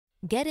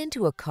Get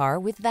into a car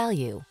with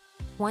value.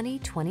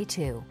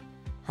 2022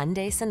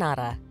 Hyundai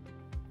Sonata.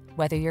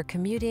 Whether you're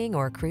commuting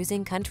or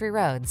cruising country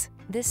roads,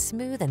 this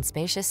smooth and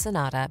spacious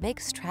Sonata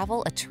makes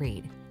travel a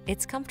treat.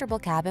 Its comfortable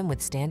cabin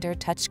with standard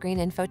touchscreen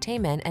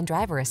infotainment and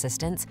driver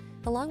assistance,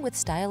 along with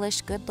stylish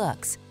good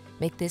looks,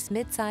 make this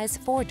midsize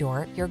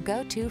four-door your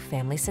go-to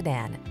family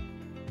sedan.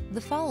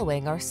 The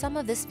following are some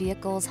of this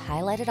vehicle's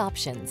highlighted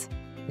options: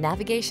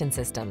 navigation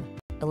system,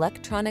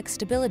 electronic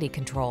stability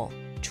control,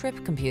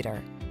 trip computer,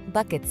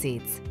 bucket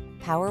seats,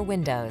 power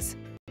windows,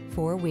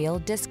 four-wheel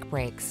disc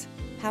brakes,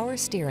 power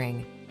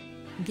steering.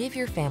 Give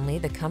your family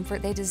the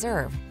comfort they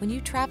deserve when you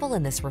travel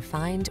in this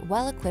refined,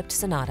 well-equipped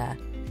Sonata.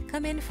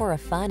 Come in for a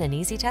fun and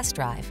easy test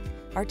drive.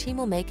 Our team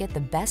will make it the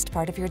best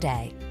part of your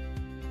day.